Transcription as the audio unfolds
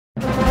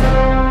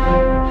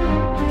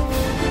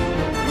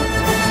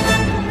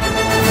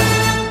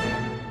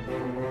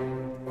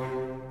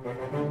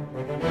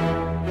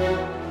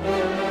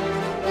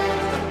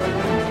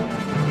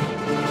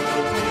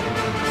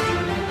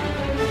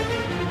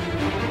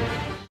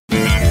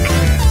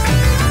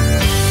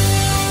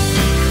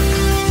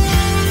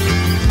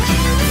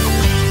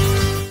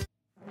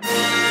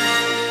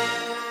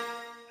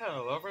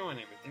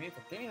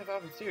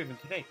series,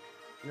 and today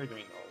we are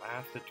doing the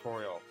last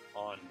tutorial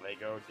on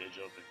LEGO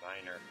Digital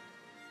Designer.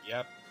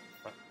 Yep,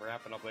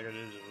 wrapping up LEGO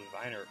Digital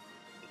Designer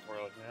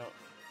tutorial now.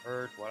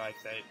 Heard what I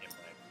said in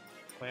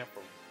my plan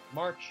for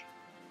March.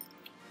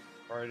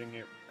 Going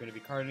to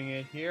be carding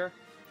it here.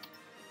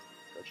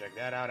 Go check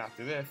that out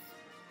after this.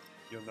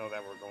 You'll know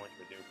that we're going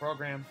to a new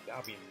program.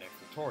 That'll be in the next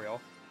tutorial.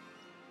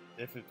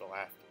 This is the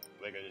last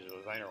LEGO Digital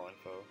Designer one,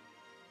 so.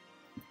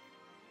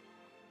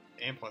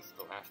 And plus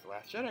the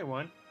last Jedi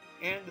one,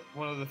 and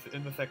one of the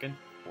in the second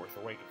Force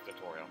Awakens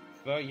tutorial.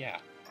 So yeah,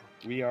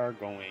 we are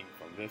going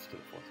from this to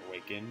the Force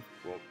Awakens.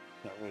 Well,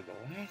 not really the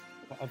last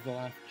of the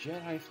last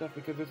Jedi stuff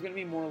because there's going to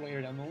be more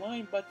later down the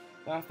line, but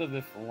last of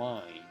this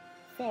line.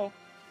 So,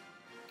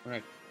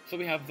 alright. So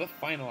we have the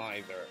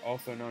Finalizer,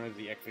 also known as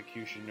the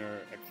Executioner,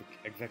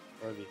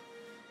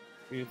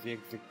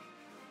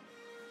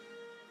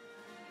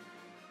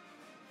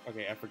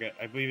 okay, I forget.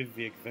 I believe it's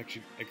the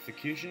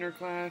Executioner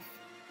class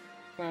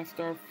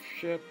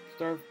starship,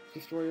 Star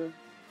Destroyer.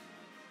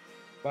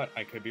 But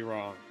I could be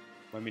wrong.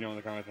 Let me know in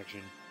the comment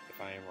section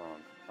if I am wrong.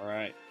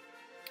 Alright.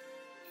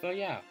 So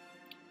yeah,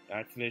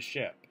 that's this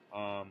ship.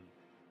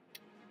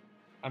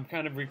 I'm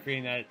kind of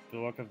recreating the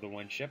look of the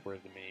one ship, where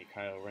the mini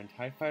Kylo Ren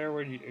TIE Fighter,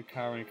 where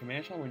Kylo Ren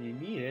command shell when you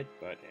need it.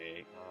 But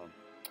hey,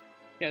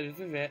 yeah, this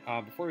is it.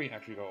 Before we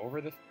actually go over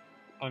this,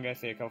 I'm gonna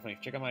say a couple things.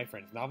 Check out my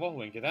friend's novel,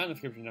 link to that in the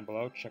description down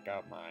below. Check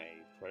out my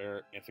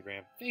Twitter,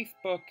 Instagram,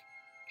 Facebook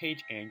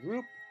page and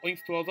group.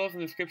 Links to all those in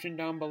the description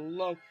down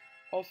below.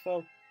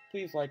 Also,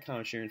 please like,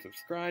 comment, share, and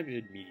subscribe.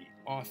 It'd be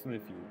awesome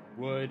if you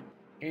would.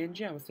 And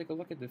yeah, let's take a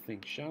look at this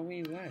thing, shall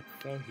we? Let's.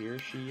 So here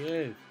she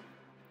is.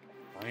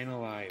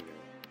 Finalizer.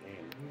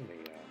 Damn,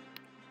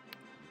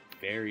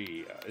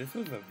 really, this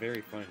was a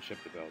very fun ship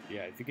to build.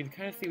 Yeah, as you can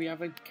kind of see, we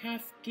have a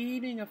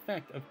cascading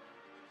effect of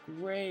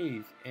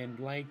grays and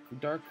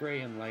dark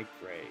gray and light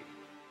gray.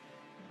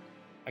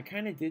 I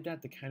kind of did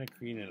that to kind of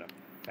create an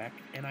effect,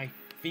 and I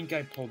think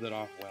I pulled it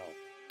off well.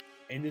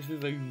 And this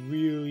is a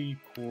really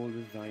cool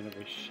design of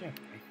a ship.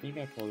 I think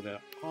I pulled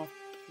it off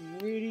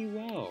pretty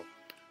well.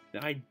 Now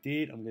I'm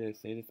going to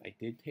say this, I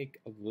did take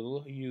a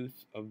little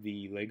use of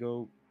the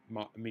LEGO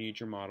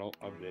miniature model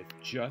of this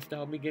just to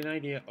help me get an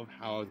idea of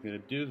how I was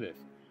going to do this.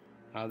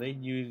 How they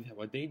used,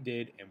 what they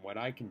did, and what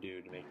I can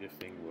do to make this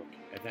thing look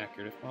as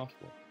accurate as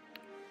possible.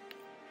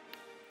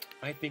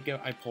 I think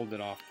I pulled it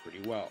off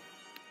pretty well.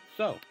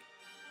 So,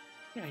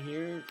 yeah,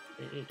 here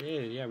it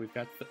is. Yeah, we've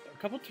got a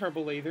couple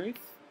turbo lasers.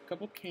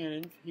 Couple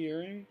cannons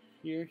here, and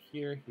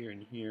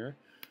here.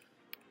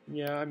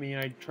 Yeah, I mean,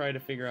 I try to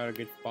figure out a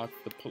good spot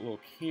to put little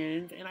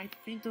cannons, and I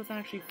think those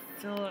actually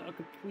fill a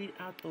complete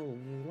out the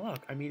look.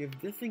 I mean, if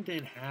this thing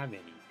didn't have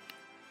any,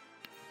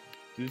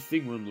 this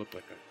thing wouldn't look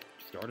like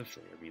a Star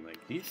Destroyer. I mean,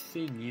 like, this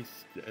thing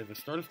needs, if a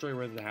Star Destroyer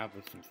was to have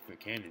some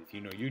cannons,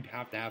 you know, you'd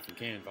have to have some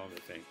cannons on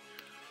this thing.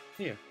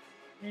 So yeah,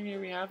 and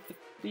here we have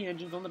the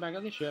engines on the back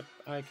of the ship.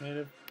 I kind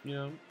of, you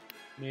know,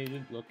 made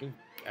it look as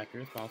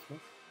accurate as possible,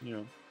 you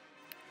know.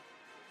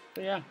 So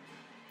yeah,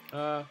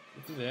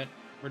 this is it.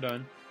 We're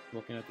done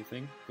looking at this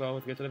thing. So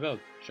let's get to the build,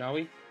 shall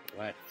we?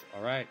 Let's.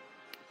 Alright.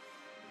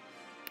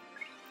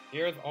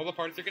 Here's all the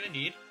parts you're going to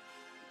need.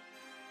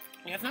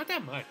 Yeah, it's not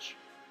that much.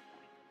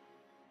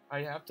 I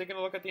have taken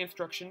a look at the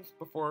instructions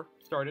before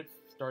starting,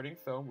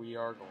 so we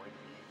are going to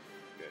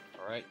be good.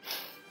 Alright.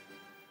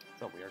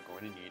 So we are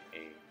going to need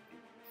a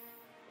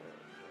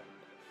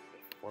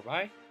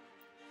 4x.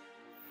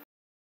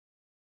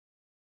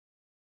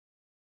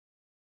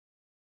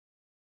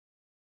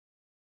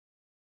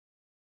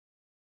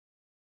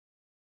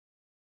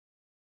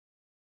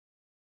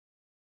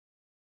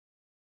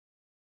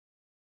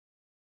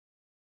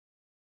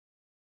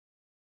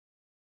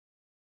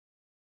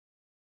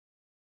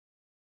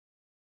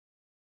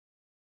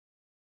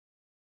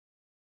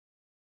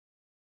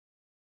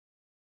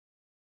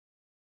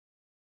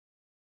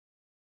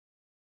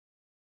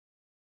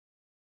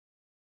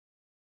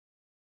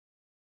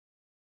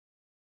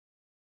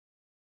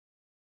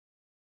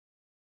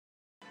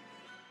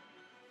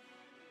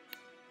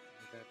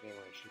 That way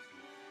it should be.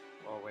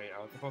 Oh wait,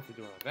 I was supposed to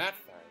do it on that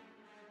side.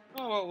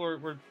 Oh well,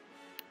 we're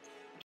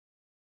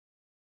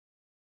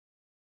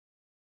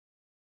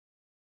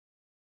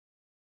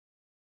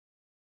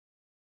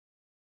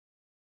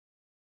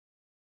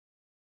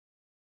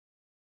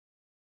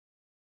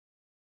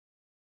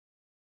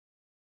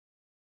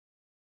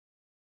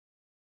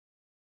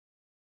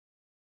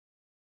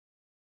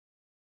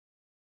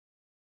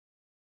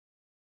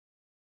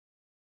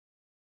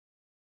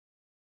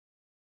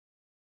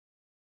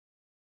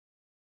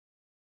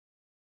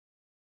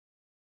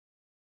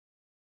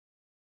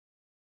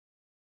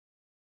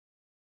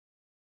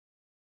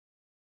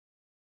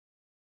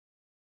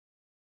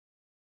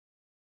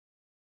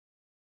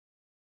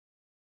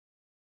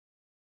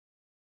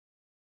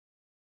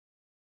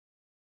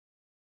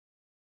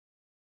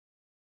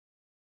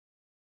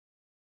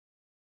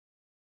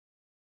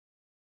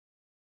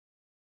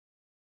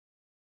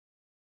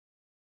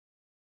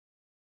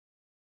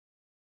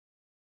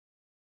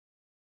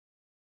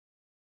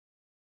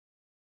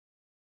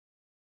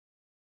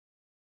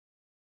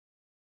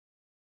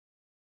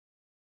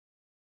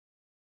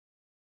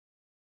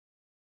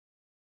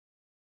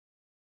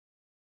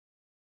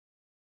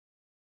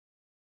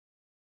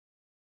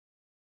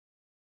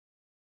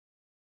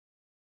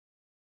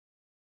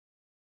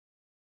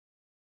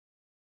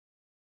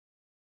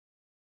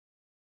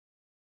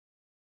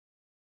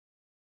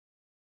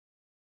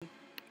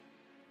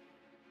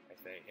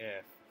say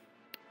if.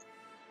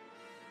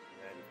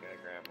 And then he's gonna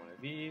grab one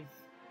of these.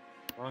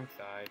 Wrong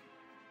side.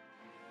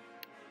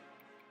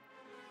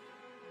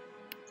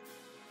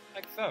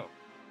 Like so.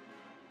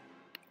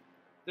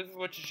 This is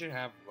what you should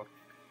have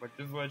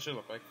this is what it should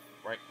look like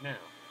right now.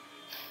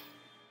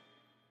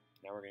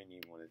 Now we're gonna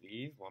need one of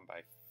these,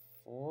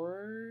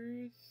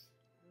 1x4s.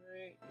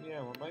 Right?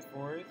 Yeah,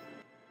 1x4s.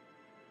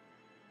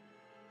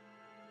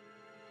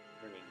 We're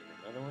gonna need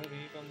another one of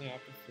these on the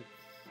opposite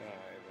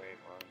side. Wait,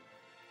 wrong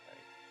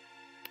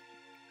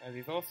type.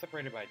 These all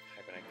separated by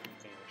type, and I can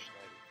distinguish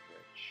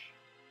which.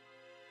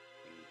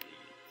 We need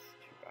these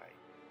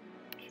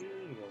 2x2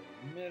 to go in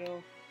the middle.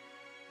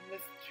 And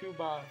this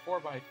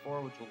 4x4,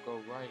 which will go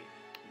right here.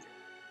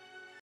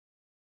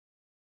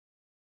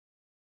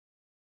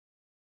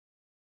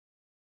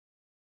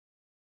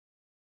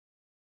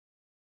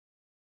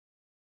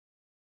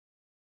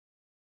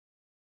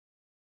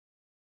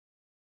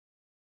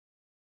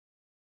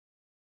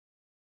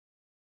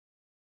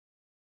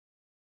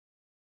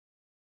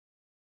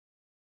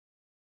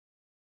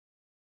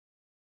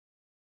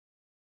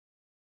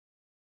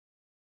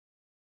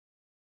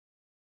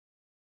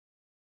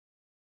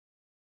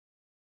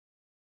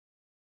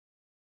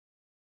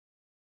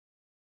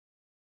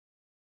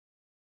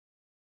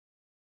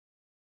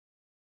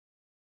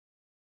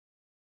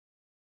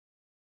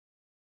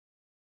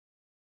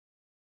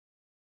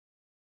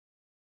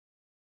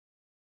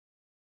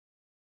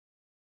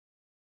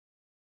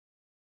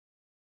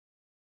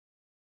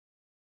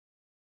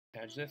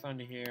 Attach this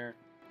onto here.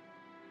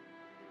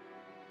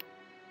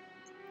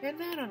 And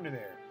that under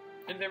there.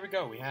 And there we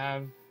go. We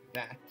have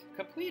that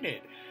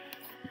completed.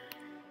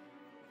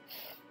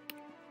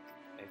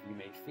 As you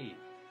may see.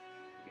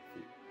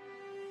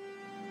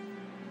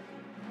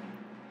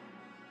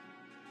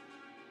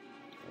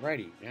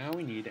 Alrighty, now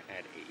we need to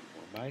add a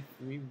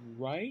 1x3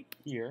 right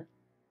here.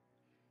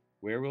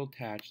 Where we'll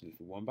attach this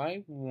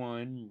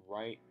 1x1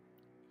 right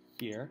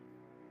here.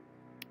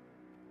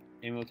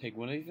 And we'll take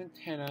one of these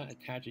antennae,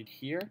 attach it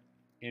here,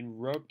 and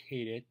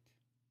rotate it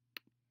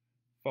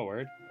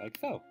forward, like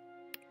so.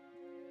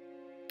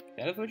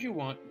 That is what you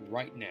want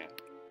right now.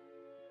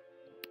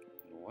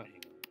 You know what?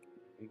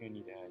 I think I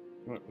need to add,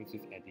 you know what, let's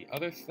just add the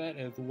other set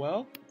as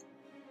well.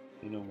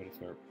 You know, I'm going to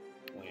start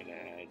planning to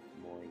add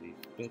more of these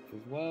bits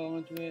as well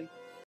onto it.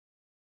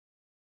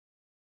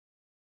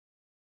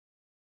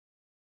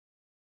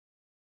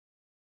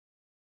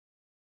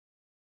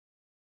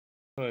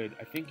 I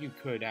think you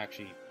could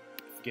actually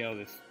scale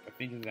this. I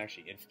think this is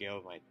actually in scale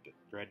with my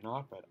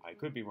Dreadnought, but I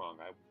could be wrong.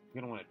 I'm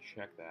going to want to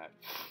check that.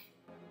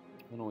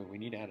 Oh no, wait, we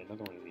need to add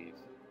another one of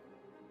these.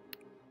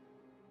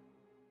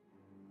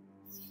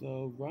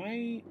 So,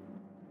 right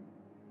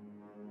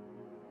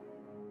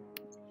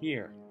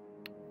here.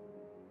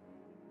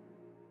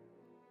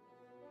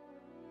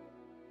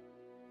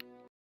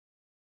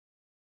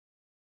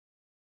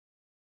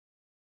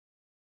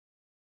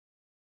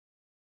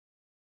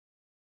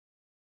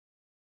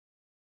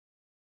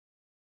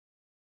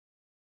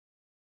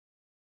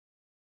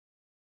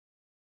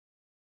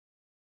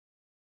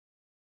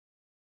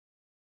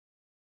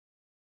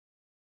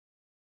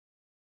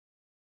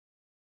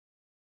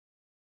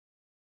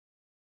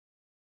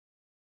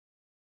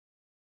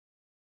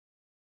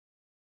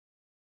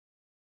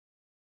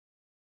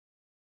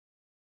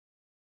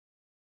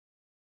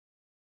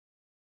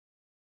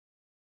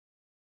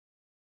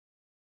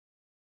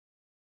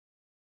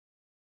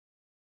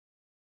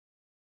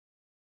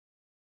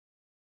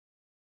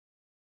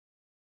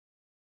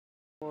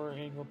 For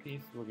angle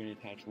piece, we're going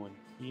to attach one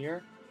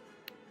here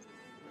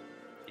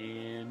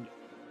and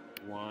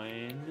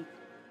one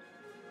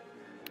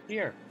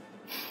here,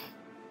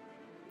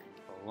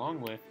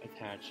 along with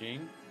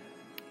attaching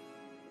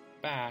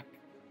back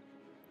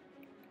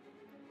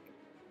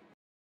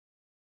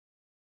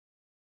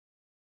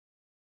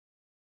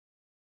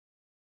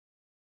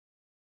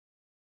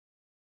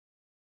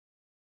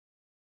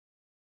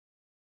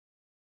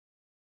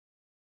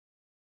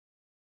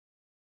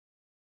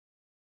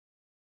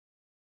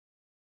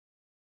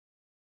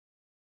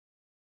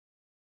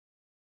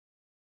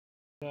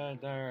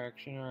that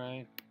direction.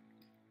 Alright,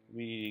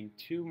 we're needing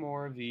two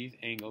more of these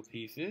angle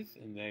pieces,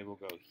 and they will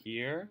go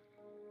here.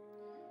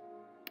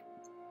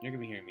 You're going to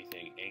be hearing me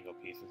saying angle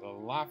pieces a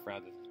lot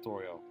throughout this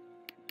tutorial.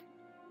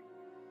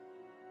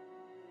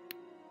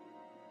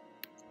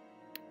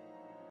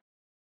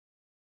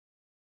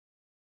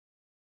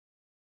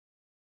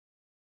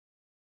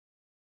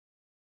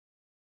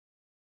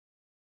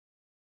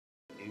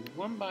 These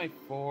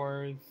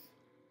 1x4s.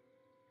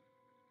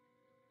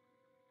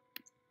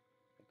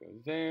 That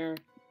goes there.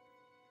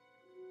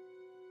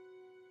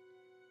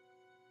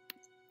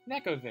 And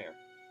that goes there.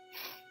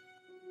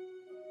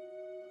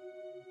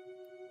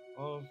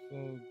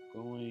 Also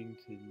going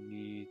to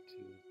need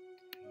to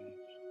attach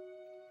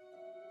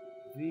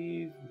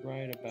these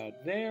right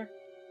about there.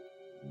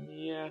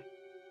 Yeah.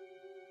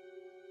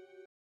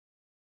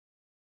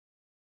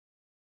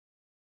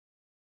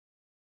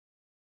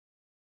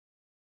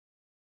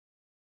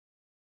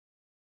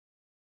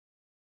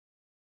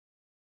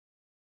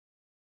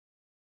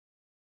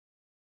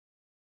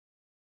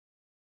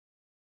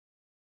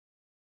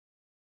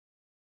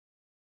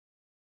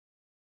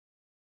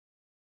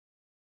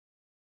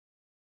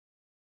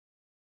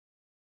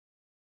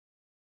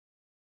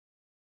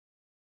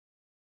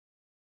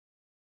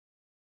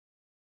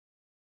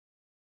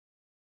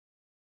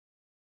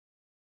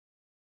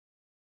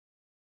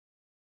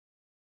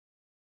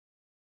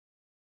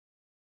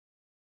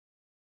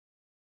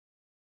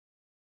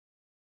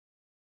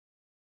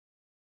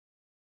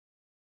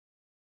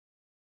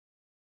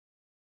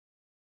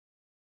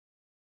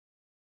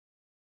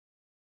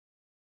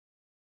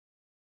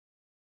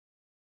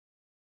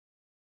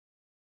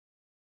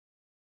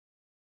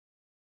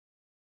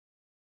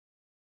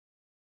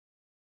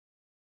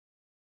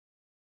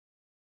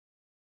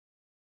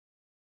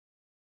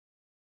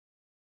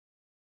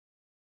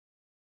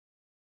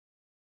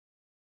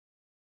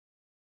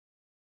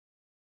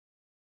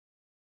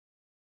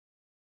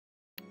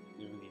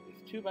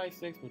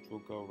 2x6, which will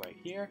go right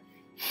here.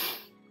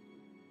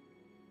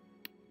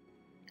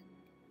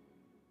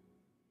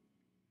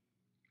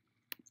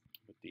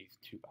 Put these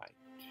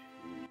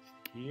 2x2s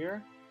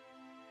here.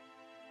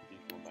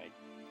 These 1x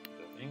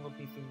those angle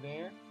pieces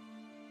there.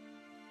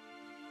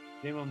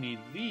 Then we'll need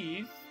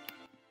these.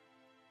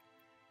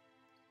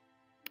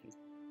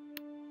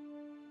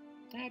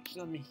 Attach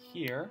them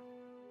here.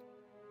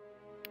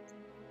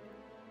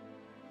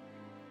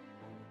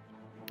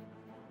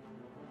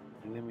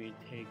 And then we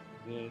take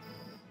this.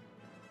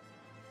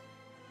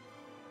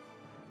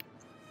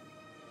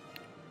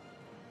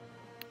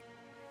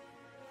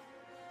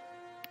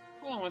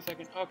 Hold on one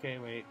second. Okay,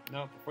 wait.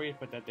 No, before you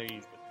put that there, you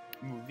need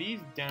to move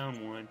these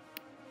down one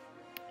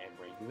and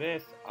bring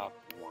this up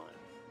one.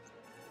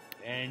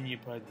 Then you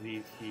put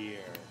these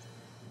here.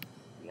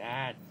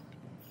 That's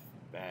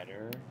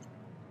better.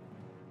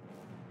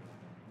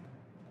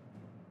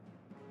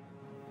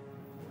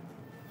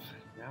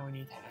 Now we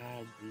need to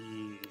add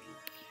the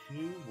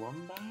 2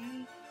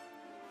 1x2.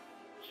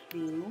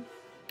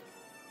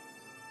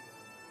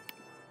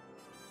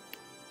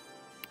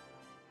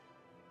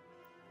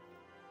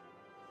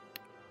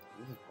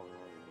 This is probably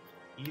one of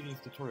the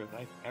easiest tutorials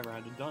I've ever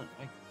had to done.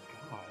 My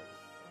God.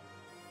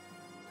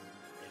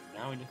 And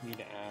now we just need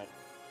to add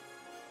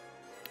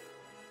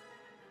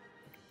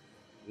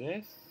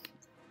this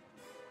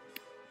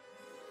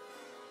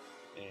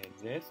and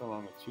this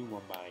along with 2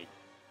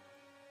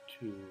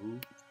 1x2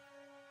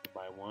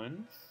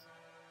 1x1s.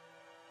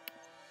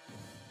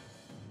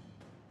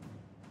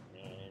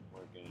 And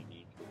we're going to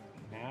need to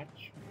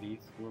attach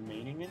these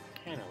remaining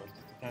antenna. Let's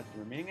just attach the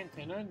remaining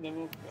antenna and then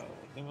we'll go.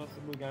 Then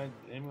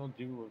we'll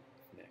do what's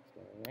next,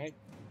 alright?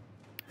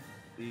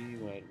 See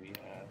what we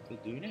have to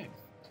do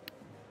next.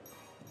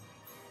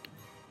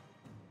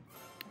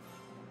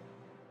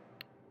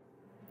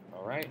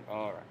 Alright.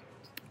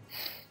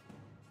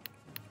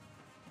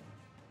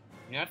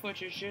 That's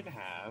what you should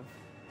have.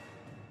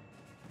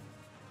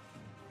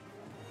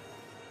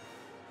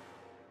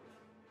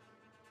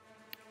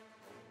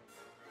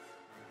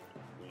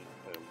 We're going to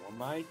put a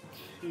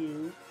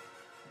 1x2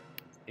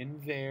 in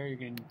there. You're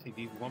going to take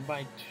these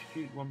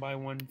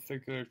 1x1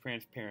 circular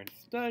transparent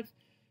studs,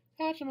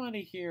 attach them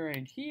onto here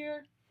and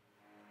here.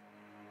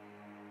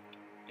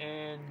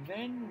 And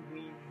then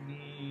we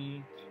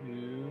need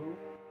to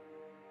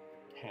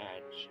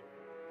attach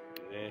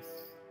this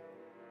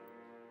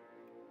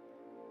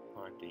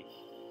onto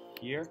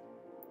here,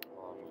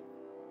 along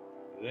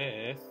with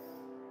this.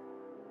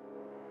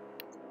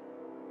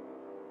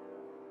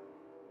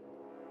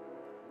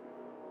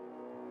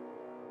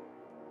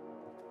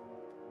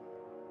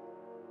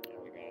 Now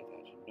we gotta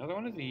attach another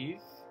one of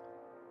these.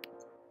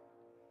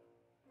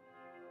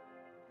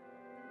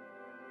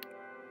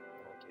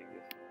 I'll take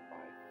this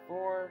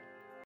 1x4.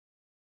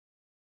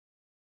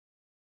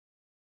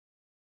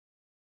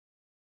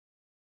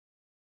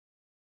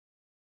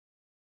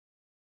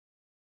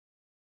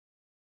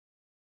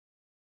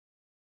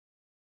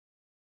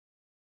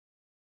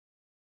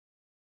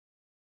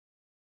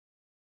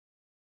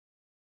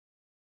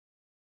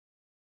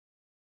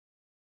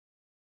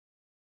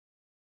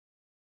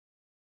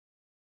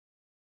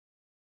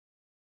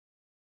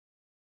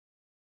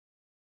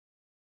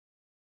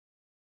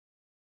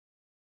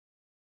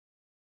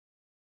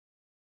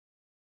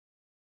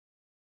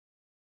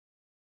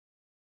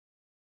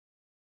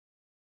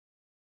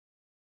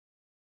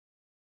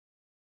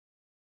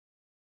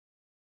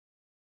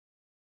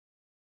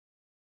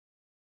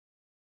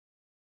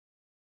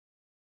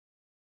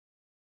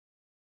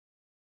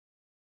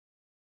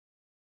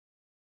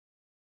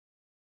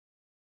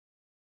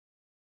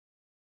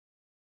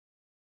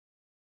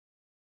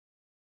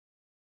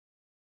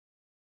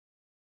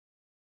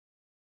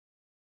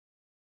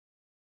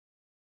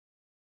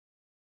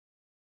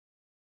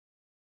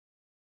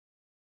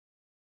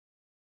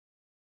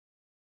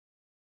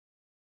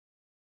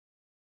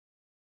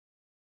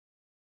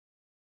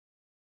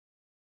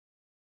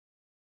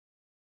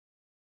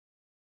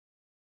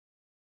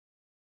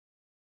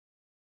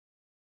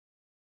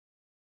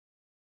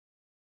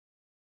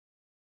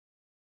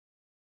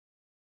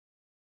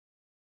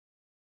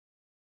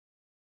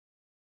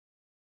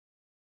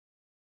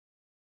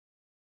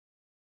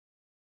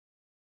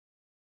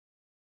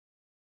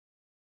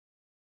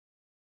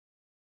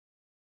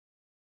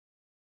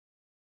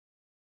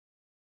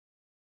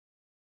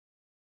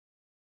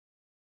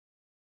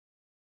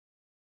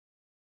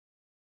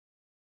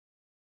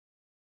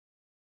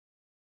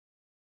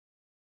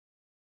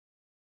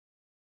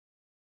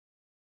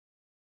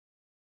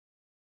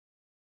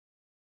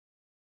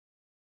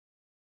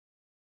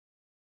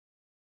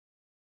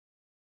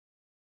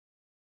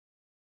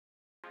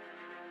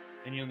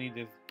 Then you'll need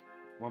this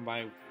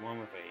 1x1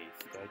 with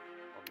a stud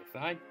on the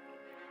side.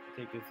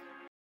 Take this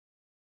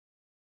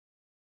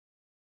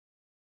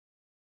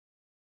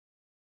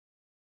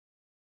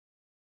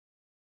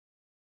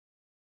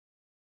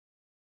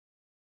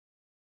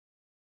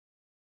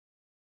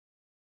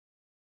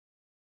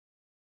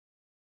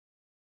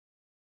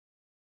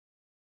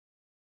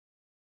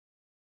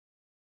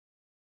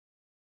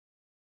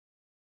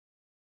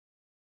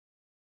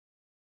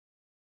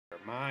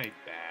My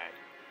bad.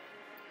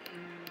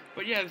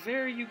 But yeah,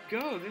 there you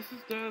go. This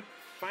is the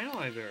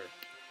Finalizer.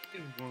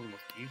 This is one of the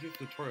most easiest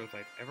tutorials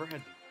I've ever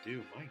had to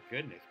do. My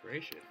goodness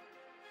gracious.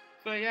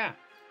 So yeah,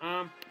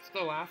 it's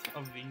the last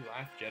of the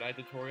last Jedi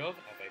tutorials,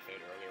 as I said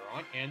earlier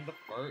on, and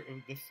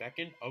the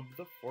second of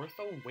the Force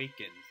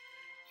Awakens.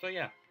 So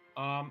yeah,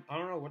 I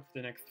don't know what's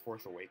the next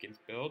Force Awakens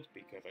build,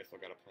 because I still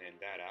gotta plan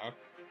that out.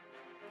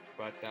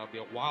 But that'll be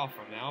a while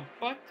from now,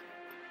 but,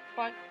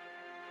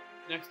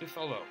 next is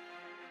Solo,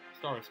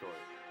 Star Destroyer.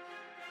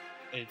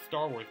 It's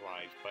Star Wars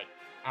wise, but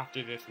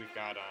after this we've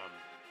got,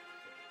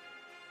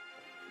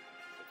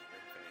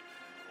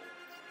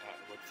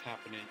 what's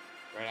happening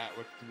right at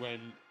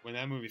when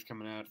that movie's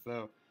coming out.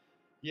 So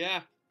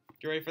yeah,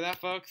 get ready for that,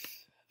 folks.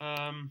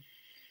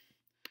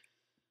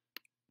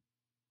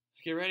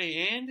 Get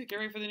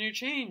ready for the new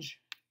change.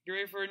 Get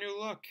ready for a new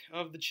look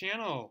of the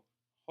channel.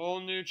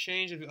 Whole new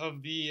change of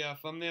the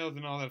thumbnails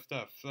and all that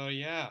stuff. So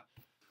yeah,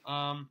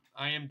 I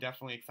am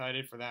definitely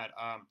excited for that.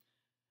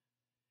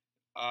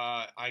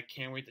 I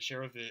can't wait to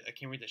show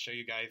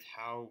you guys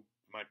how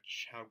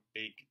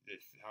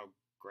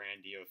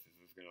grandiose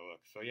this is gonna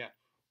look. So yeah,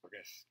 we're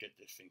gonna get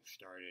this thing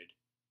started.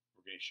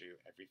 We're gonna show you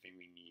everything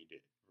we need.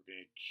 I'm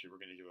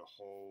gonna do a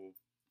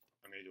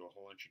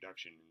whole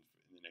introduction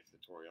in the next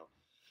tutorial.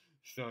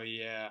 So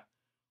yeah,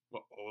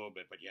 well, a little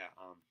bit, but yeah,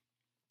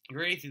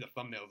 you're ready to see the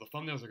thumbnails. The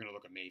thumbnails are gonna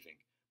look amazing.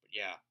 But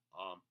yeah,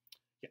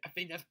 yeah, I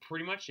think that's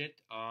pretty much it.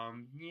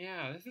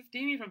 Yeah, this is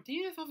Damien from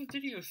Damien's Office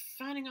Studios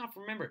signing off.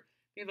 Remember,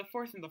 may the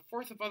Force and the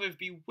Force of others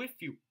be with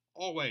you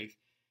always.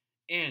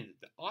 And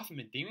the awesome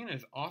in Damien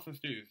is Awesome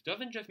Studios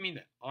doesn't just mean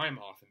that I'm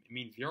awesome. It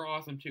means you're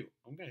awesome too.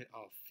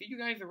 I'll see you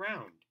guys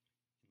around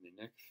in the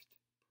next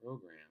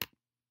program.